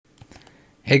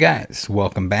Hey guys,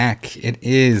 welcome back. It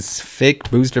is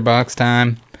fake booster box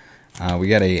time. We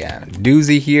got a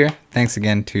doozy here. Thanks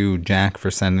again to Jack for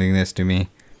sending this to me.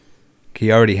 He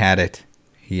already had it.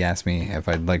 He asked me if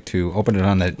I'd like to open it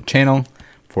on the channel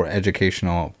for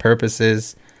educational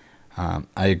purposes. I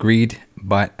agreed,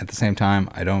 but at the same time,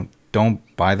 I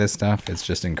don't buy this stuff. It's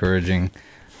just encouraging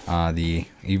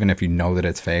even if you know that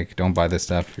it's fake, don't buy this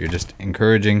stuff. You're just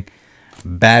encouraging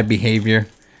bad behavior,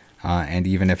 and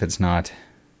even if it's not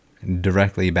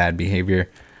directly bad behavior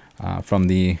from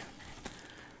the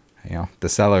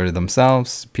seller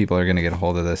themselves, people are going to get a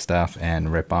hold of this stuff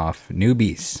and rip off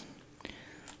newbies.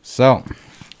 So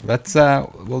let's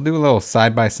we'll do a little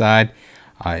side by side.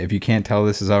 If you can't tell,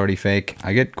 this is already fake.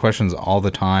 I get questions all the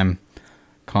time,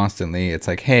 constantly. It's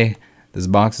like, hey, this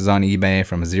box is on eBay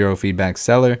from a zero feedback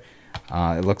seller.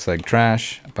 It looks like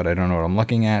trash, but I don't know what I'm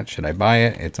looking at. Should I buy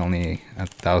it? It's only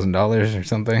 $1,000 or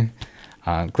something.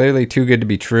 Clearly too good to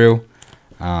be true,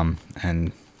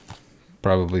 and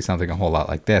probably something a whole lot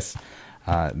like this.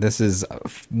 This is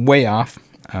way off.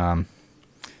 I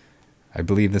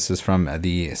believe this is from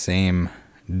the same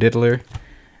diddler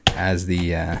as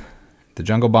the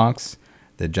jungle box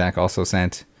that Jack also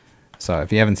sent. So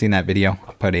if you haven't seen that video,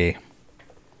 I'll put a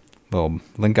little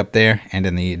link up there and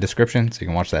in the description, so you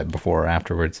can watch that before or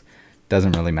afterwards.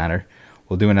 Doesn't really matter.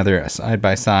 We'll do another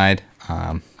side-by-side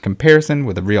comparison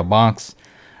with a real box.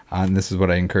 And this is what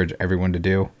I encourage everyone to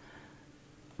do.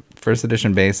 First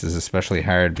edition base is especially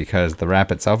hard because the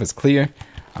wrap itself is clear,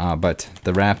 but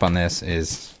the wrap on this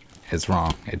is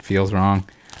wrong. It feels wrong.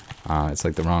 It's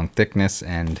like the wrong thickness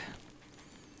and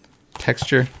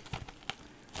texture.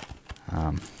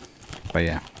 But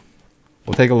yeah,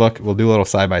 we'll take a look. We'll do a little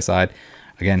side-by-side.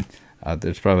 Again,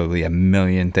 there's probably a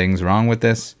million things wrong with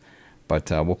this, but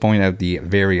we'll point out the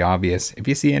very obvious. If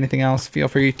you see anything else, feel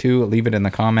free to leave it in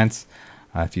the comments.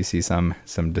 If you see some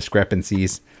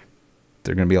discrepancies,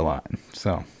 they're going to be a lot.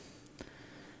 So,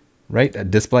 right, a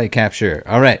display capture.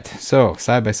 All right, so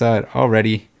side by side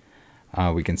already,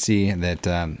 we can see that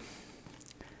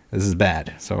this is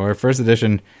bad. So our first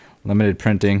edition limited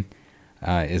printing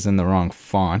is in the wrong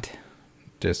font,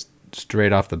 just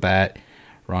straight off the bat.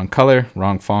 Wrong color,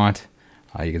 wrong font.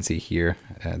 You can see here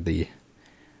the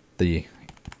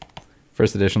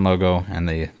first edition logo and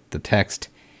the text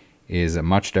is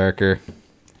much darker,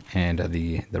 and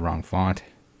the wrong font.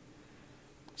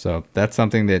 So that's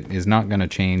something that is not going to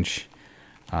change.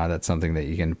 That's something that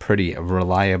you can pretty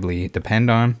reliably depend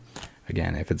on.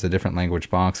 Again, if it's a different language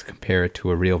box, compare it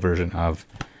to a real version of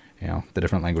the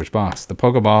different language box. The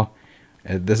Pokeball,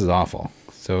 this is awful.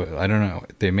 So I don't know,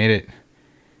 they made it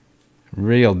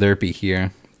real derpy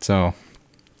here. So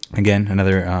again,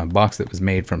 another box that was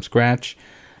made from scratch.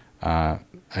 I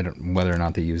don't whether or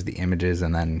not they used the images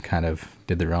and then kind of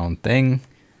did their own thing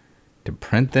to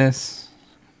print this.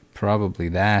 Probably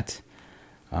that.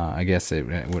 I guess it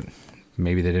would.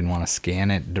 Maybe they didn't want to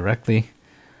scan it directly.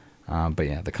 But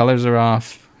yeah, the colors are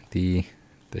off. The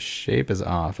shape is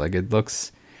off. Like it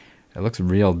looks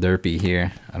real derpy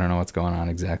here. I don't know what's going on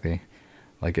exactly.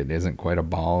 Like it isn't quite a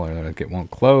ball, or like it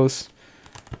won't close.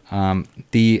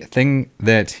 The thing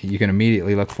that you can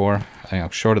immediately look for,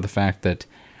 short of the fact that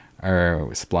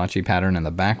our splotchy pattern in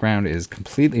the background is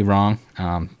completely wrong,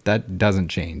 that doesn't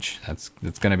change. It's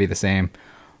going to be the same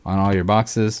on all your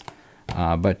boxes.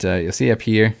 But you'll see up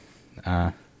here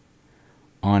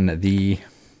on the,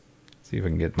 see if I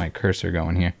can get my cursor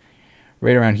going here,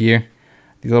 right around here,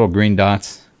 these little green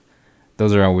dots,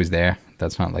 those are always there.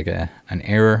 That's not like an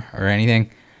error or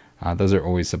anything. Those are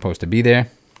always supposed to be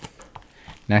there.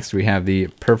 Next we have the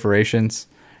perforations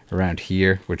around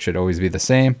here, which should always be the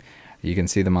same. You can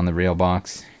see them on the real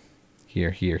box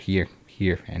here, here, here,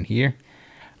 here, and here.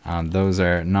 Those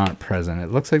are not present.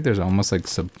 It looks like there's almost like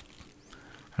I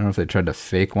don't know if they tried to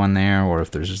fake one there or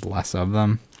if there's just less of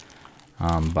them.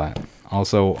 But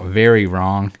also very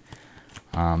wrong,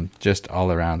 just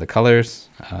all around. The colors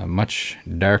much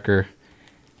darker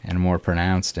and more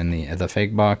pronounced in the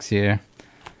fake box here.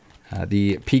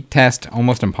 The peak test,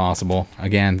 almost impossible.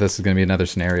 Again, this is going to be another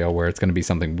scenario where it's going to be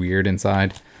something weird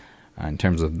inside. In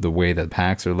terms of the way the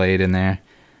packs are laid in there.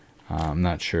 I'm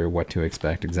not sure what to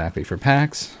expect exactly for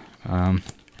packs.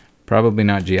 Probably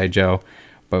not G.I. Joe,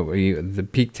 but the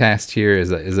peak test here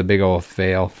is a big old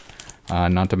fail.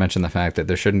 Not to mention the fact that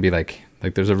there shouldn't be like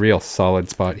there's a real solid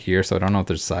spot here, so I don't know if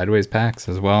there's sideways packs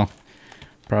as well.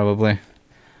 Probably.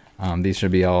 These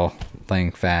should be all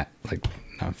laying flat,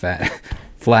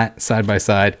 flat side by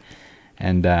side,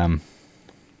 and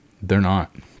they're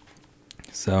not.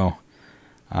 So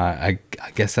I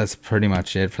guess that's pretty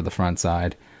much it for the front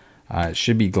side. It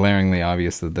should be glaringly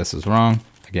obvious that this is wrong.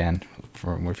 Again,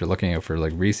 if you're looking out for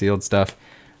like resealed stuff,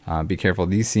 be careful.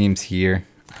 These seams here,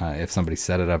 if somebody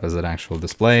set it up as an actual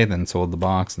display, then sold the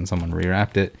box and someone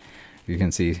rewrapped it, you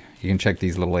can see, you can check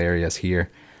these little areas here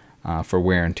for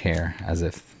wear and tear, as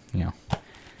if, you know,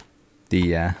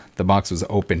 the box was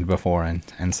opened before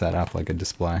and set up like a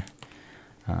display.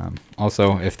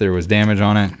 Also, if there was damage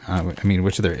on it, I mean,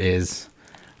 which there is,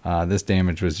 this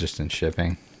damage was just in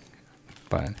shipping,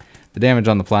 but the damage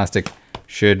on the plastic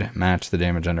should match the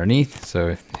damage underneath. So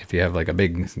if you have like a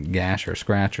big gash or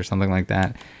scratch or something like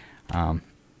that,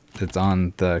 it's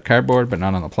on the cardboard but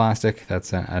not on the plastic,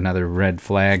 that's another red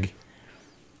flag.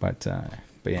 But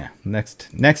yeah,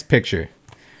 next picture,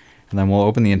 and then we'll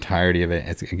open the entirety of it.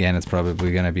 It's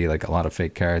probably going to be like a lot of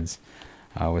fake cards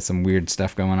with some weird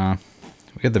stuff going on.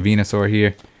 We got the Venusaur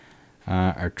here,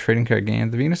 our trading card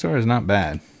game. The Venusaur is not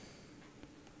bad.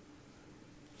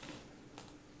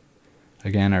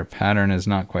 Again, our pattern is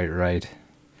not quite right.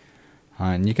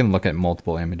 And you can look at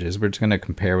multiple images. We're just going to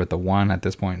compare with the one at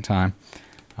this point in time.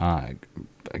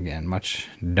 Again, much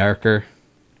darker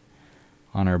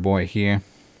on our boy here.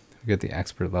 We get the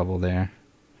expert level there.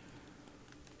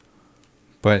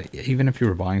 But even if you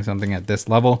were buying something at this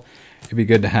level, it'd be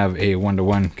good to have a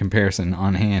one-to-one comparison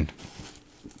on hand.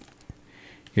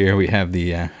 Here we have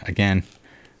the, again,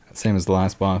 same as the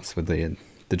last box with the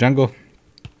jungle.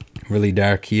 Really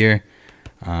dark here.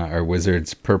 Our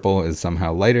wizard's purple is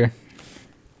somehow lighter.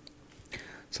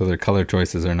 So their color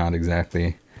choices are not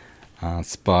exactly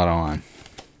spot on.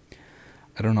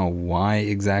 I don't know why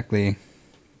exactly.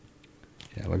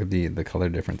 Yeah, look at the color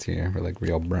difference here. We're like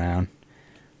real brown,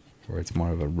 where it's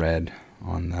more of a red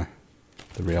on the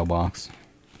real box.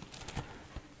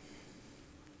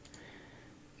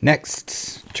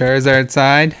 Next, Charizard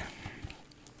side.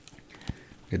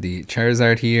 We got the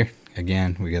Charizard here.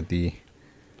 Again, we got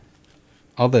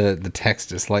all the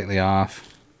text is slightly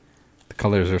off. The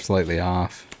colors are slightly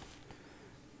off.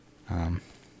 But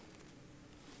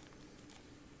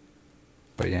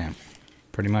yeah,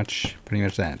 pretty much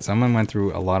that. Someone went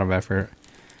through a lot of effort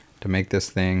to make this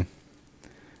thing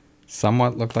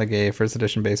somewhat look like a first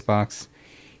edition base box.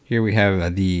 Here we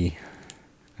have the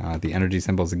energy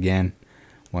symbols again.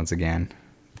 Once again,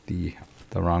 the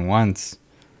wrong ones.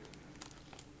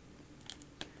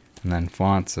 And then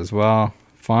fonts as well.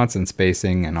 Fonts and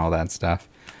spacing and all that stuff.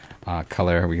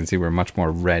 Color, we can see we're much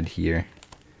more red here.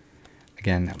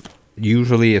 Again,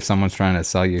 usually if someone's trying to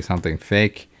sell you something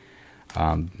fake,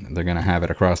 they're going to have it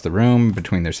across the room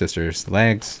between their sister's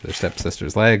legs, their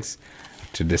stepsister's legs,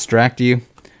 to distract you.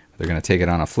 They're going to take it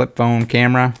on a flip phone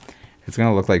camera. It's going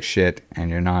to look like shit, and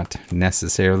you're not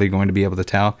necessarily going to be able to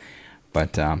tell.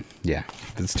 But yeah,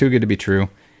 if it's too good to be true,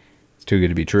 it's too good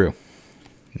to be true.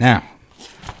 Now,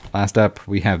 last up,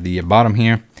 we have the bottom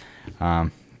here.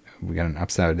 We got an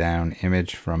upside down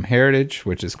image from Heritage,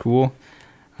 which is cool.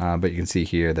 But you can see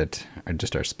here that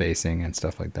just our spacing and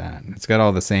stuff like that. It's got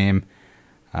all the same.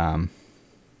 Oh,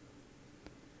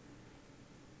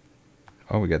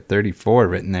 we got 34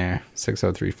 written there.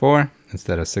 6034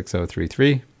 instead of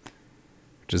 6033,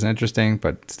 which is interesting,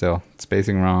 but still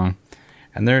spacing wrong.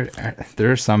 And there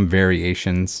are some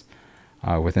variations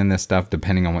within this stuff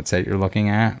depending on what set you're looking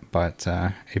at. But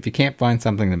if you can't find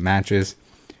something that matches,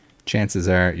 chances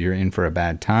are you're in for a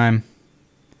bad time.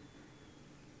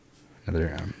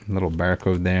 Another little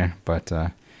barcode there, but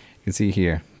you can see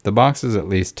here the box is at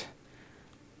least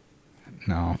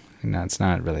no, it's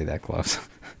not really that close.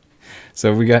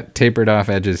 So we got tapered off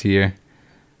edges here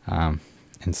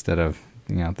instead of,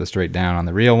 you know, the straight down on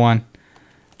the real one.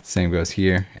 Same goes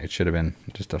here. It should have been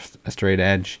just a straight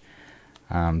edge.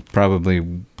 Probably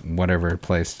whatever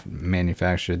place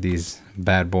manufactured these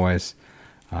bad boys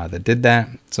that did that.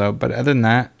 So, but other than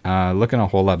that, looking a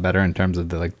whole lot better in terms of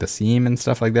the seam and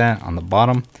stuff like that on the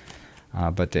bottom.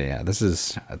 But yeah,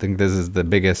 I think this is the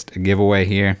biggest giveaway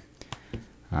here.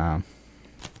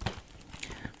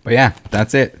 But yeah,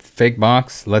 that's it. Fake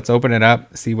box. Let's open it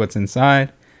up, see what's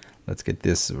inside. Let's get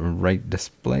this right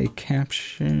display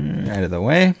caption out of the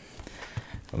way.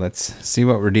 Let's see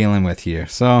what we're dealing with here.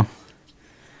 So,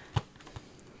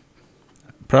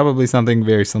 probably something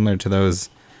very similar to those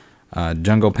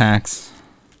jungle packs.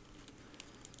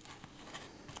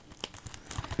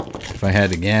 If I had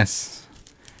to guess.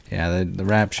 Yeah, the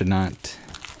wrap should not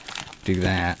do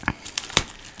that.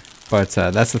 But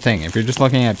that's the thing. If you're just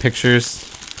looking at pictures,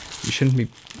 you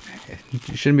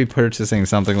shouldn't be purchasing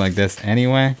something like this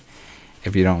anyway.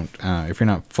 If you don't, if you're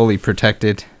not fully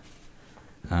protected.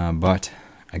 But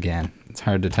again, it's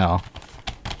hard to tell.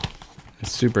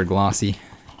 It's super glossy.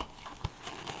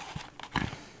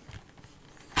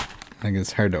 I think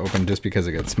it's hard to open just because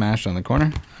it got smashed on the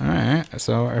corner. Alright,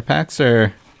 so our packs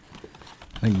are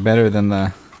I think better than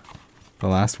the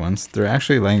last ones. They're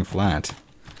actually laying flat.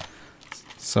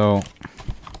 So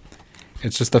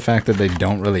it's just the fact that they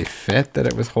don't really fit that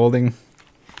it was holding.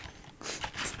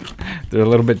 They're a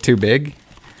little bit too big.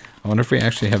 I wonder if we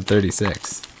actually have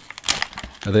 36.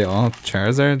 Are they all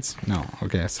Charizards? No.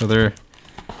 Okay, so they're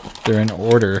in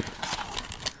order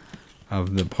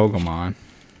of the Pokemon.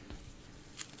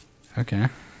 Okay.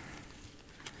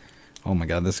 Oh my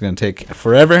god, this is gonna take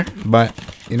forever, but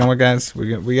you know what, guys?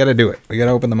 We gotta do it. We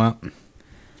gotta open them up.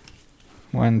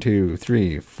 1, 2,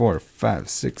 3, 4, 5,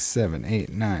 6, 7, 8,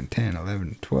 9, 10,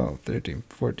 11, 12, 13,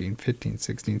 14, 15,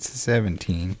 16,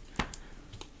 17.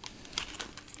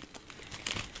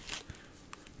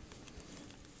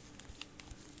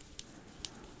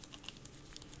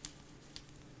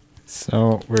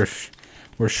 So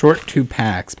we're short 2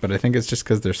 packs, but I think it's just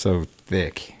because they're so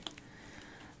thick.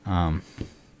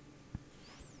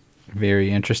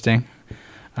 Very interesting.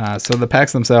 So the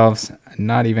packs themselves,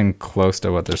 not even close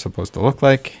to what they're supposed to look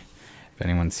like. If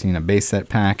anyone's seen a base set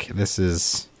pack, this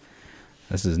is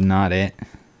not it.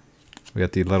 We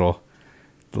got the little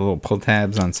pull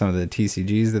tabs on some of the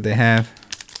TCGs that they have.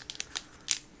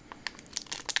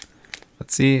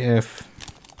 Let's see if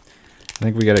I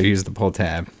think we got to use the pull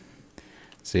tab.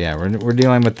 So yeah, we're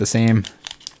dealing with the same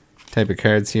type of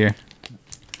cards here.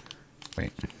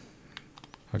 Wait.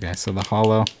 Okay, so the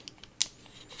holo.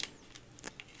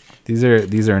 These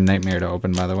are a nightmare to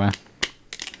open, by the way.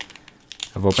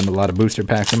 I've opened a lot of booster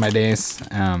packs in my days,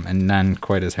 and none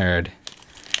quite as hard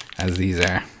as these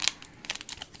are.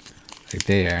 Like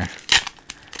they're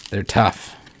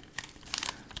tough.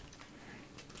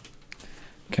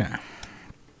 Okay.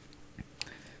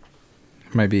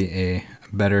 Might be a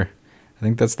better. I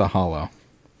think that's the holo.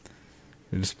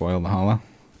 We just spoiled the holo.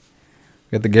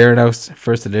 We got the Gyarados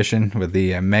first edition with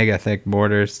the mega thick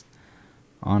borders.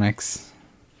 Onyx.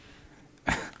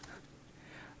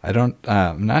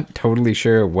 I'm not totally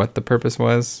sure what the purpose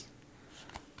was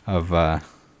of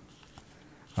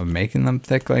making them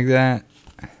thick like that,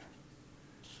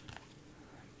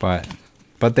 but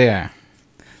they are.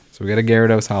 So we got a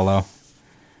Gyarados holo.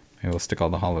 Maybe we'll stick all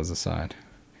the holos aside.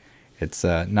 It's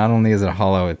not only is it a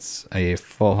holo, it's a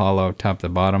full holo top to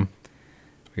bottom.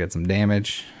 We got some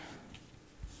damage.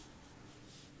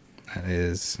 That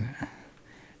is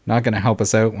not going to help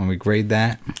us out when we grade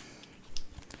that.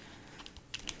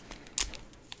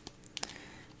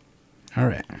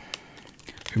 Alright.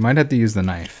 We might have to use the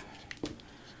knife.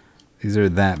 These are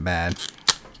that bad.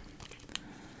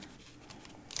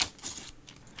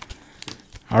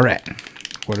 Alright.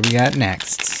 What do we got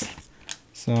next?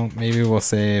 So maybe we'll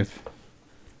save.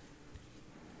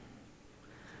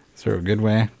 Is there a good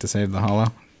way to save the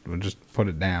holo? We'll just put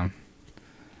it down.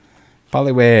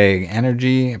 Poliwag,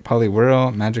 Energy,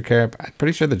 Poliwhirl, Magikarp. I'm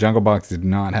pretty sure the Jungle Box did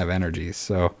not have energy,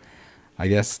 so I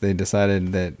guess they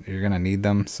decided that you're going to need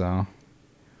them, so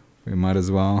we might as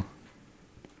well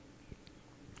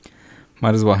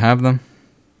have them.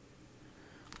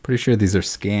 Pretty sure these are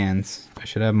scans. I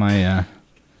should have my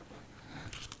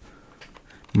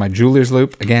my jeweler's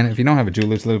loop. Again, if you don't have a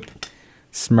jeweler's loop,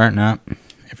 smarten up.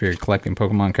 If you're collecting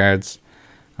Pokemon cards,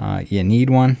 you need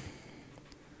one.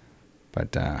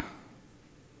 But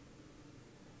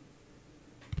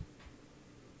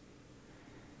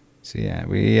so yeah,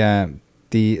 we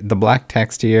the black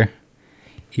text here,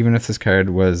 even if this card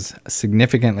was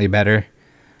significantly better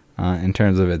in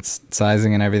terms of its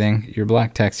sizing and everything, your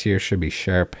black text here should be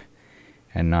sharp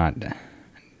and not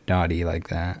dotty like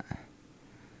that.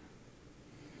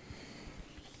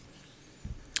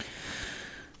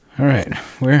 Alright,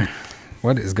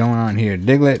 what is going on here?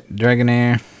 Diglett,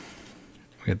 Dragonair.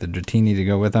 We got the Dratini to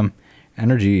go with them.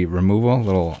 Energy removal,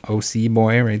 little OC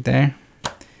boy right there.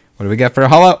 What do we got for a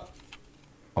holo?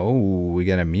 Oh, we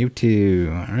got a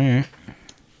Mewtwo. Alright.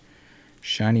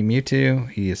 Shiny Mewtwo.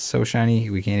 He is so shiny,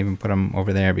 we can't even put him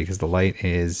over there because the light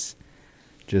is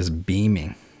just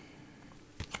beaming.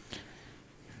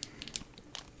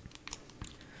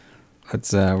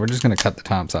 We're just gonna cut the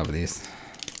tops off of these.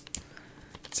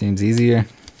 Seems easier.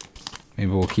 Maybe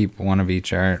we'll keep one of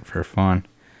each art for fun,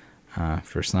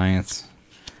 for science.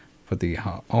 Put the,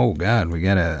 oh god, we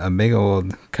got a big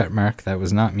old cut mark. That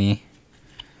was not me.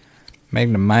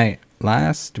 Magnemite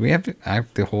last. Do we have to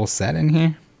act the whole set in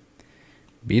here?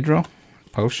 Beedrill,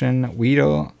 Potion,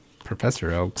 Weedle,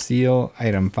 Professor Oak, Seal,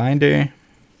 Item Finder.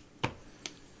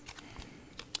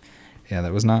 Yeah,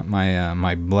 that was not my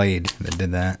my blade that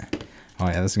did that. Oh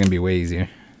yeah, this is gonna be way easier.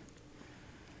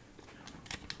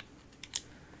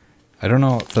 I don't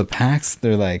know, the packs,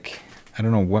 they're like, I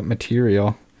don't know what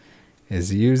material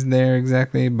is used there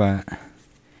exactly, but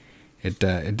it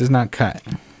does not cut.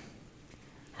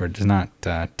 or does not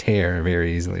tear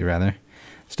very easily, rather.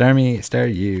 Star me, star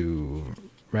you.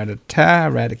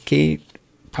 Ratata, Raticate,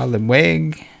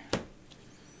 Poliwag.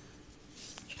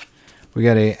 We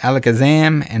got a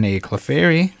Alakazam and a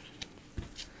Clefairy.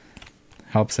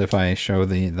 Helps if I show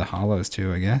the hollows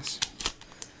too, I guess.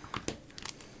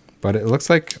 But it looks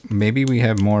like maybe we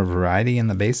have more variety in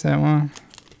the base set one.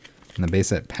 In the base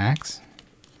set packs.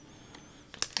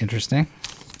 Interesting.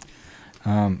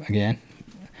 Again,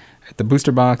 at the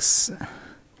booster box,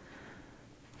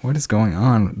 what is going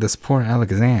on with this poor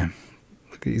Alakazam?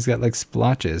 Look, he's got like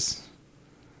splotches.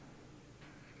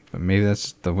 But maybe that's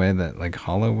just the way that like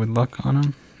hollow would look on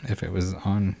him if it was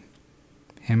on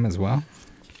him as well.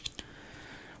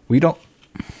 Weedle,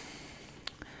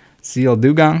 Seal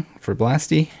Dugong for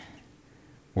Blasty,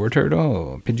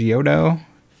 Wartortle, Pidgeotto,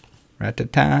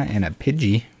 Rattata, and a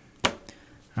Pidgey.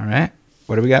 Alright,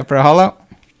 what do we got for a hollow?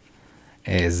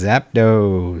 A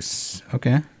Zapdos.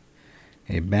 Okay.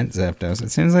 A bent Zapdos.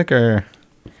 It seems like our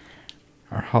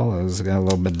hollows got a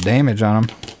little bit of damage on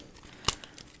them.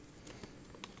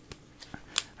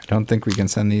 I don't think we can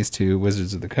send these to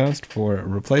Wizards of the Coast for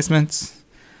replacements.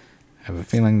 I have a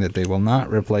feeling that they will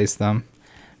not replace them.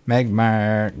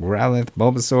 Magmar, Growlithe,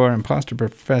 Bulbasaur, Imposter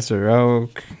Professor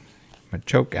Oak,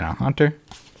 Machoke, and a Haunter.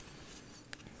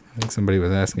 I think somebody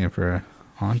was asking for a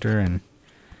Haunter in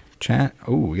chat.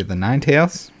 Oh, we get the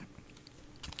Ninetales.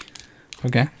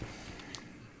 Okay.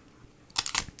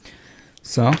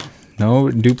 So,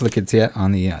 no duplicates yet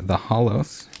on the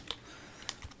hollows.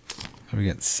 So we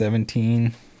get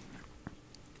 17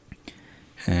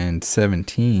 and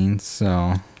 17,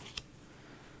 so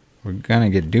we're gonna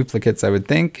get duplicates, I would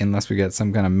think, unless we get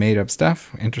some kind of made-up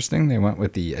stuff. Interesting, they went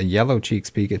with the Yellow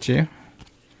Cheeks Pikachu,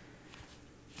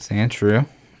 Sandshrew,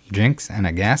 Jinx, and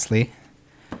a Ghastly.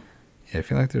 Yeah, I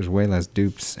feel like there's way less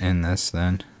dupes in this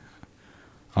than...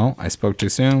 Oh, I spoke too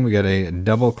soon. We got a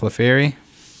double Clefairy.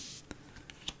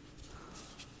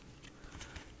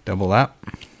 Double up.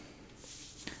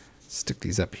 Stick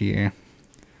these up here.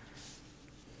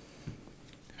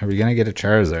 Are we gonna get a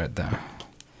Charizard though?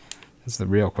 That's the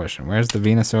real question. Where's the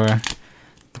Venusaur,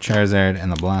 the Charizard,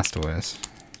 and the Blastoise?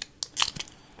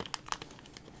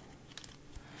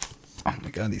 Oh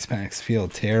my god, these packs feel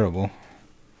terrible.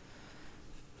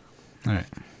 Alright.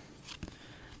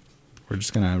 We're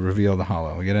just gonna reveal the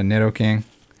hollow. We get a Nidoking.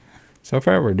 So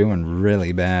far we're doing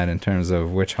really bad in terms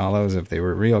of which hollows. If they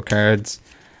were real cards,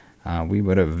 we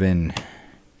would have been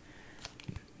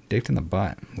dicked in the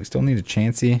butt. We still need a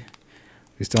Chansey.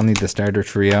 We still need the starter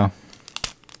trio.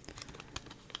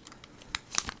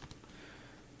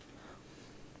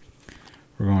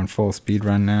 We're going full speed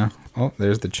run now. Oh,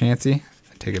 there's the Chansey.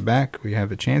 I take it back. We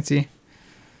have a Chansey.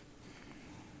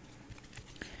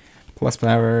 Plus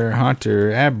Power,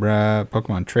 Haunter, Abra,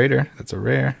 Pokemon Trader. That's a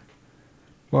rare.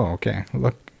 Whoa, okay.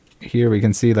 Look, here we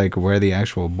can see like where the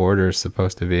actual border is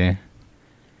supposed to be.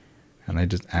 And they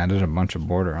just added a bunch of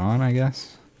border on, I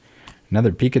guess.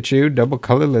 Another Pikachu, double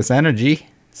colorless energy.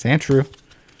 Sandshrew.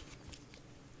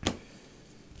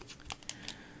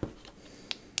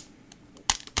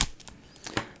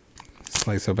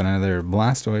 Slice open another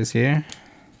Blastoise here.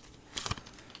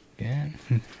 Again.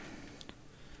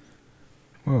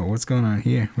 Whoa, what's going on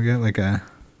here? We got like a...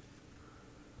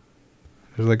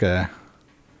 There's like a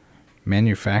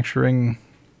manufacturing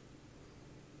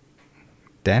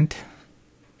dent.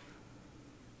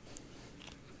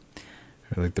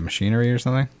 Or like the machinery or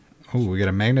something. Oh, we got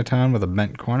a Magneton with a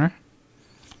bent corner.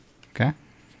 Okay.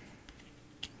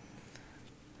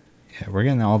 Yeah, we're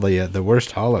getting all the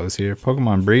worst hollows here.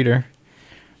 Pokemon Breeder,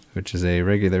 which is a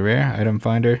regular rare. Item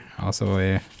Finder, also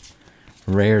a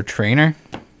rare trainer.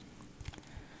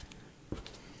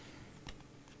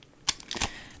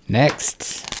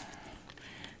 Next.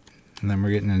 And then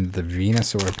we're getting into the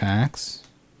Venusaur packs,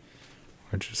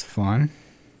 which is fun.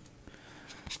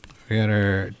 We got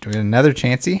another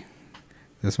Chansey.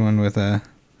 This one with a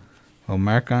little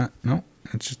mark on. No,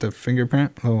 it's just a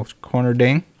fingerprint, little corner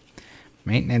ding.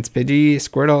 Maintenance Pidgey,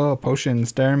 Squirtle, Potion,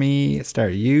 Starmie,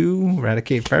 Staryu,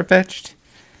 Raticate, Farfetch'd.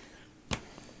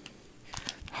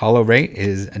 Hollow rate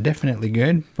is definitely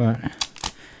good, but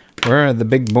where are the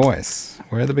big boys?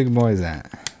 Where are the big boys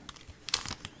at?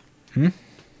 Alright,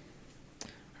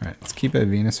 let's keep a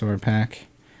Venusaur pack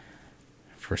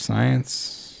for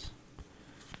science.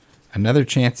 Another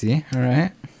Chansey,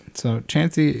 alright. So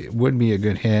Chansey would be a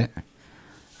good hit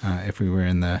if we were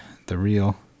in the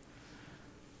real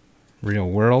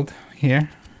world here.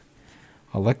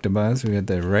 Electabuzz, we got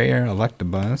the rare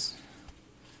Electabuzz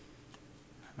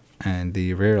and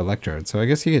the rare Electrode. So I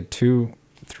guess you get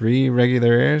 3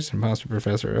 regular rares. Imposter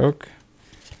Professor Oak.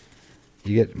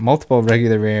 You get multiple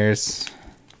regular rares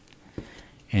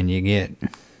and you get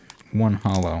 1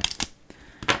 holo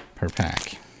per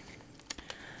pack.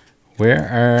 Where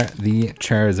are the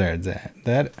Charizards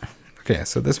at? Okay,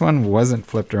 so this one wasn't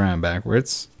flipped around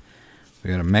backwards. We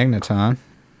got a Magneton,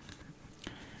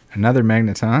 another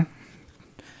Magneton.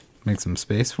 Make some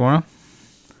space for them.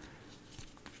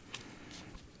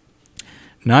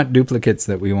 Not duplicates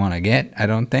that we want to get, I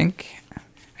don't think.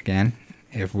 Again,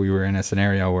 if we were in a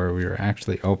scenario where we were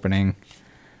actually opening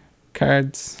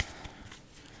cards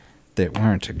that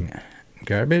weren't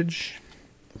garbage,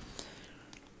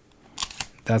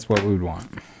 that's what we would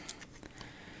want.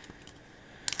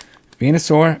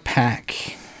 Venusaur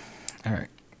pack. Alright,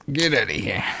 get out of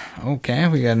here. Okay,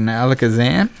 we got an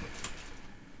Alakazam.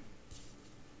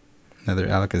 Another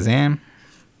Alakazam.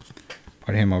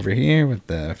 Put him over here with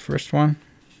the first one.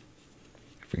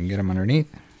 If we can get him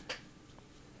underneath.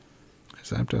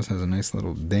 Zapdos has a nice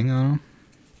little ding on him.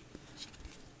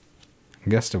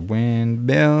 Gust of Wind,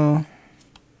 Bill.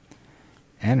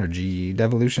 Energy,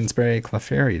 Devolution Spray,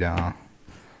 Clefairy Doll.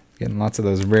 Getting lots of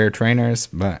those rare trainers,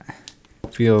 but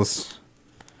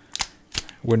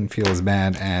wouldn't feel as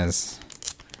bad as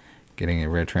getting a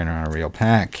rare trainer on a real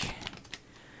pack.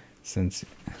 Since,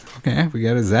 okay, we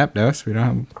got a Zapdos. We don't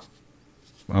have,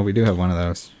 well, we do have one of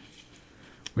those.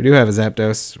 We do have a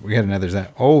Zapdos. We got another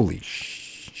Zapdos. Holy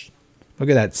sh! Look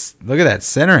at that! Look at that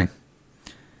centering.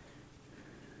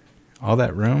 All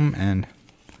that room, and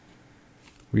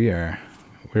we're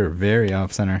very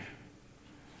off center.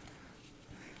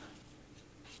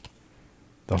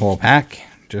 The whole pack,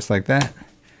 just like that.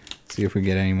 See if we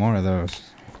get any more of those.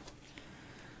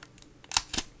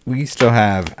 We still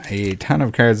have a ton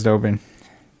of cards to open,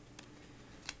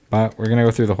 but we're gonna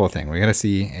go through the whole thing. We gotta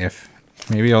see if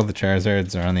maybe all the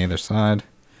Charizards are on the other side.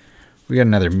 We got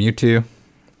another Mewtwo.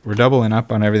 We're doubling up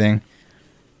on everything.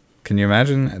 Can you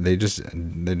imagine? They just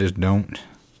don't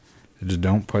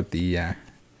put the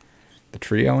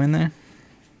trio in there.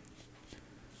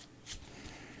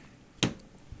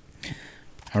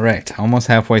 All right, almost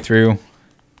halfway through.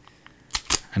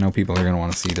 I know people are going to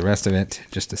want to see the rest of it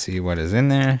just to see what is in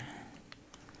there.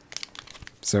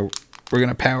 So we're going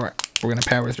to power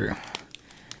through.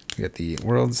 We got the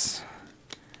world's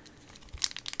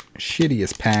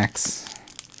shittiest packs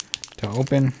to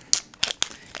open.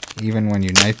 Even when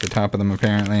you knife the top of them,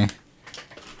 apparently,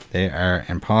 they are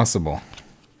impossible.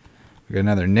 We got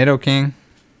another Nidoking.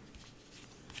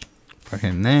 Put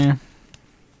him there.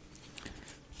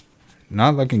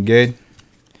 Not looking good.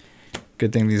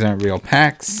 Good thing these aren't real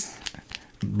packs.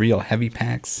 Real heavy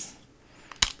packs.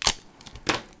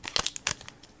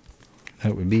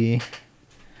 That would be...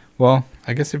 Well,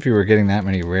 I guess if you were getting that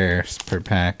many rares per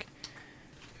pack,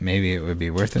 maybe it would be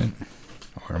worth it.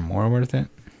 Or more worth it.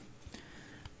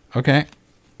 Okay.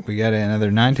 We got another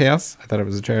Ninetales. I thought it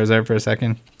was a Charizard for a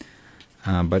second.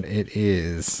 But it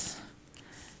is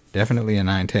definitely a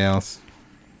Ninetales.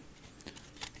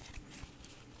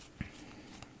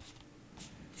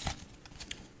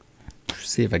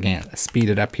 See if I can't speed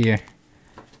it up here.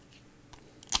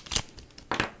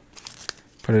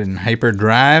 Put it in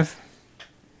hyperdrive.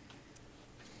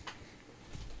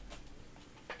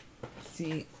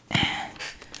 See,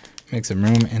 make some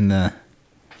room in the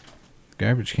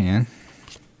garbage can.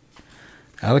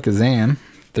 Alakazam,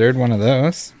 third one of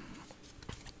those.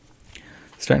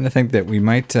 Starting to think that we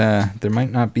might, there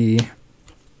might not be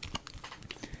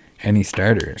any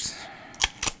starters.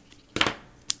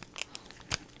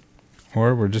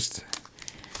 Or we're just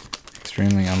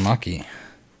extremely unlucky.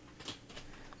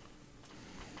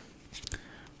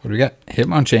 What do we got?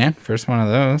 Hitmonchan, first one of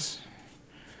those.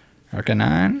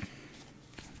 Arcanine.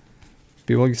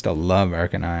 People used to love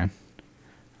Arcanine,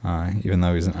 even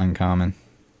though he's an uncommon.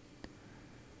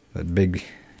 That big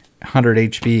 100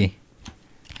 HP.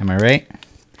 Am I right?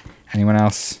 Anyone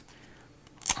else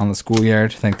on the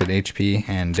schoolyard think that HP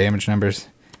and damage numbers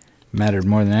mattered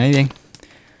more than anything?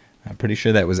 I'm pretty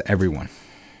sure that was everyone.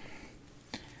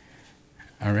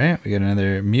 Alright, we got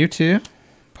another Mewtwo.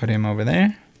 Put him over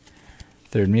there.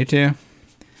 Third Mewtwo.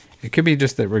 It could be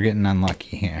just that we're getting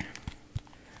unlucky here.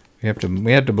 We have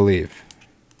to believe.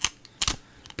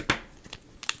 I'm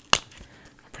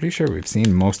pretty sure we've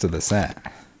seen most of the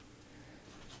set.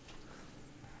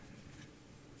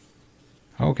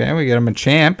 Okay, we got him a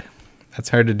Champ. That's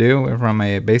hard to do from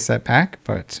a base set pack,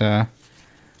 but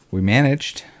we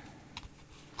managed.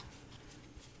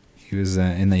 He was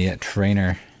in the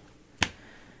trainer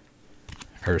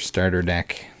or starter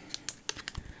deck.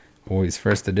 Always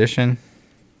first edition.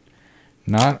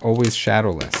 Not always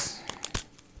shadowless.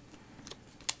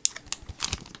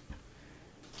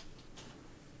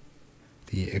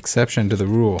 The exception to the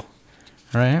rule.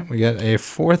 Alright, we got a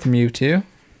fourth Mewtwo.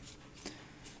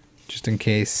 just in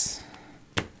case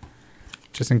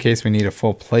we need a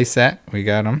full play set, we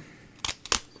got them.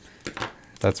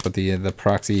 That's what the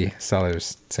proxy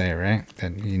sellers say, right?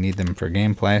 That you need them for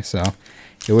gameplay. So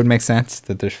it would make sense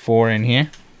that there's 4 in here.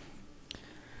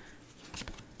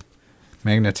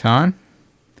 Magneton.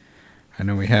 I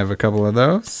know we have a couple of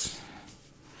those.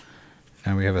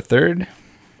 Now we have a third.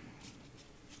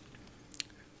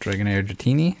 Dragonair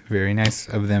Dratini. Very nice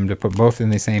of them to put both in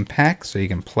the same pack so you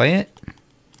can play it.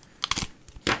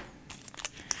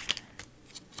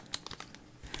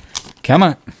 Come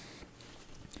on.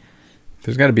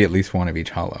 There's got to be at least one of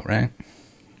each holo, right?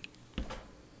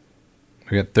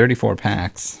 We got 34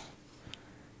 packs.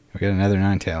 We got another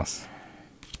Ninetales.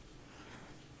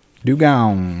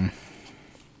 Dugong.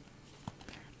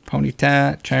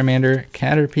 Ponyta, Charmander,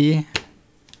 Caterpie.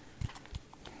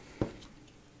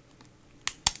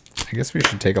 I guess we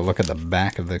should take a look at the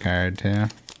back of the card too,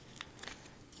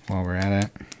 while we're at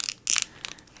it.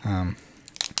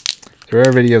 There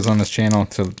are videos on this channel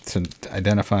to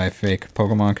identify fake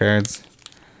Pokemon cards,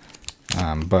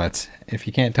 but if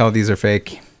you can't tell these are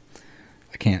fake,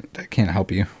 I can't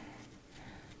help you.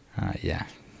 Yeah,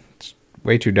 it's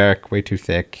way too dark, way too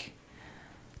thick,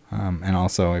 and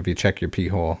also if you check your pee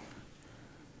hole,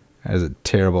 it has a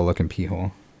terrible looking pee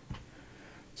hole.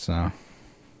 So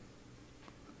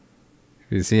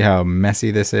you see how messy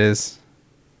this is?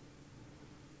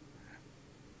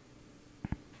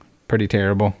 Pretty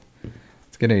terrible.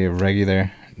 Let's get a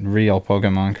regular, real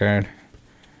Pokemon card.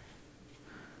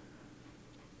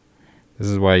 This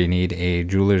is why you need a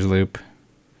jeweler's loop.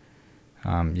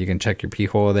 You can check your pee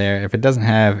hole there. If it doesn't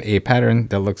have a pattern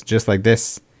that looks just like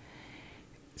this,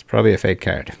 it's probably a fake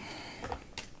card.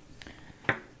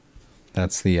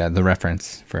 That's the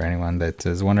reference for anyone that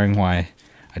is wondering why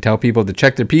I tell people to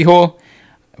check their pee hole.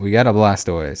 We got a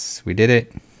Blastoise. We did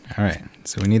it. All right.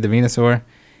 So we need the Venusaur,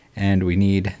 and we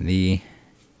need the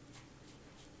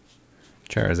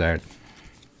Charizard.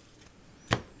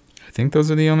 I think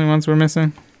those are the only ones we're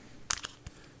missing.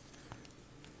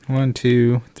 1,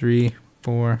 2, 3,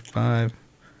 4, 5,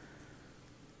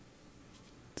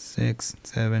 6,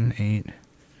 7, 8,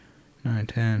 9,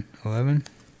 10, 11.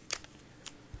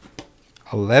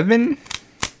 11?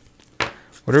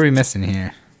 What are we missing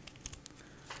here?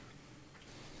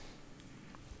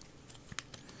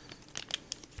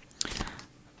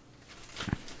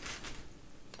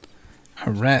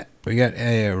 Alright, we got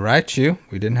a Raichu.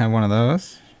 We didn't have one of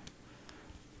those.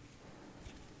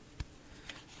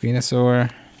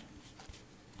 Venusaur.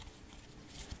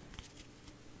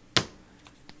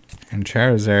 And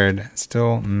Charizard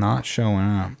still not showing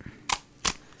up.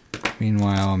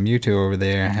 Meanwhile, Mewtwo over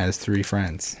there has 3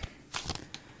 friends.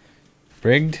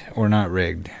 Rigged or not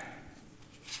rigged?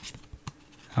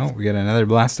 Oh, we got another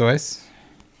Blastoise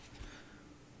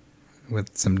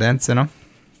with some dents in them.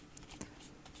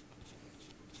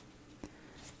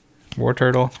 War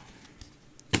Turtle.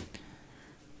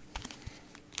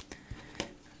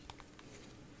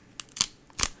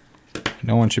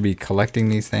 No one should be collecting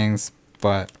these things,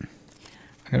 but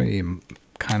I'm going to be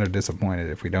kind of disappointed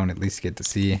if we don't at least get to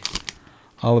see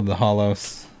all of the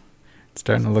holos. It's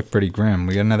starting to look pretty grim.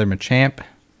 We got another Machamp.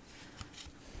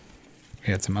 We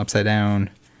got some upside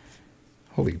down.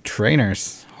 Holy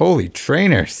trainers. Holy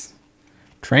trainers.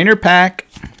 Trainer pack.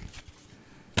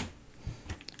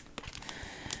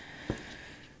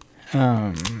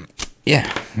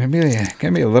 Yeah,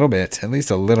 gonna be a little bit, at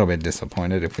least a little bit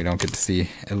disappointed if we don't get to see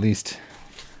at least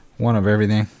one of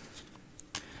everything.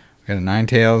 We got a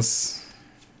Ninetales.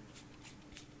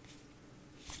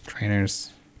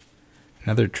 Trainers.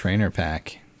 Another trainer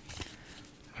pack.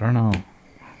 I don't know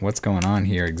what's going on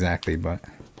here exactly, but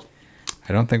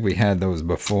I don't think we had those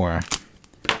before.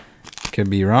 Could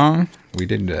be wrong. We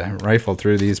did rifle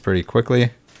through these pretty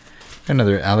quickly.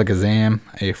 Another Alakazam,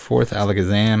 a 4th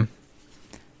Alakazam.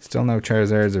 Still no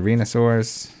Charizards or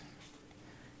Venusaurs.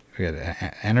 We got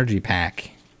an energy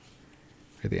pack.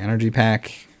 We got the energy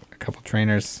pack. A couple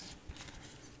trainers.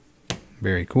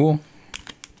 Very cool.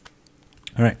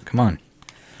 All right, come on.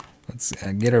 Let's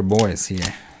get our boys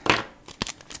here.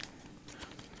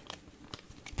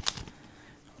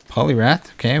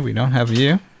 Poliwrath. Okay, we don't have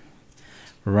you.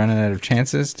 We're running out of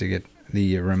chances to get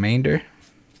the remainder.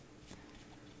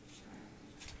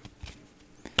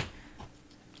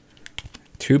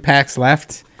 Two packs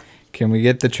left. Can we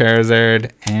get the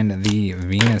Charizard and the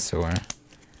Venusaur?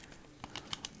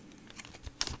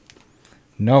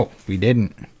 No, we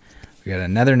didn't. We got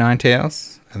another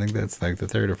Ninetales. I think that's like the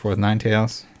 3rd or 4th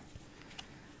Ninetales.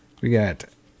 We got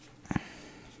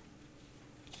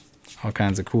all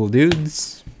kinds of cool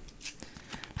dudes.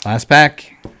 Last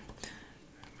pack.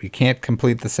 We can't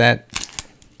complete the set.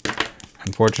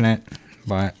 Unfortunate,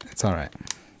 but it's all right.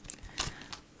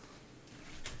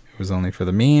 It was only for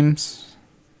the memes.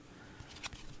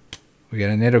 We got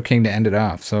a Nidoking to end it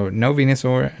off. So no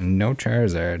Venusaur, no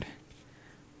Charizard.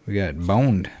 We got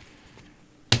boned.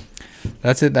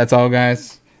 That's it. That's all,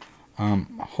 guys.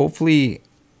 Hopefully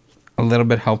a little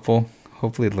bit helpful.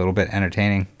 Hopefully a little bit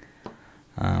entertaining.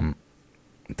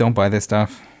 Don't buy this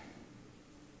stuff.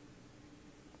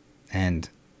 And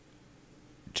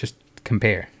just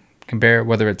compare. Compare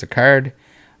whether it's a card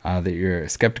that you're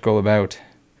skeptical about,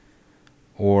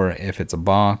 or if it's a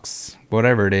box,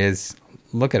 whatever it is,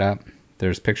 look it up.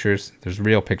 There's pictures. There's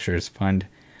real pictures. Find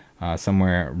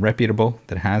somewhere reputable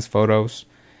that has photos,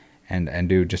 and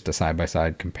do just a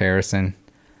side-by-side comparison.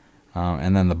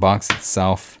 And then the box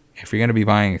itself, if you're going to be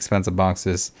buying expensive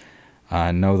boxes,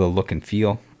 know the look and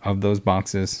feel of those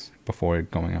boxes before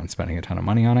going out and spending a ton of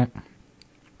money on it.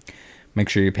 Make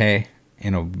sure you pay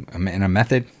in a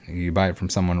method. You buy it from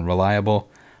someone reliable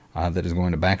that is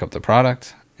going to back up the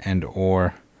product, and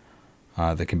or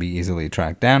that can be easily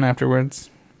tracked down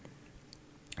afterwards.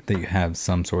 That you have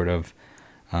some sort of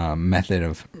method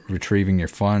of retrieving your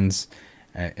funds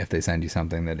if they send you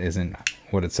something that isn't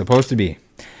what it's supposed to be.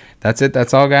 That's it.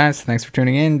 That's all, guys. Thanks for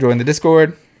tuning in. Join the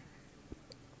Discord.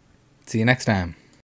 See you next time.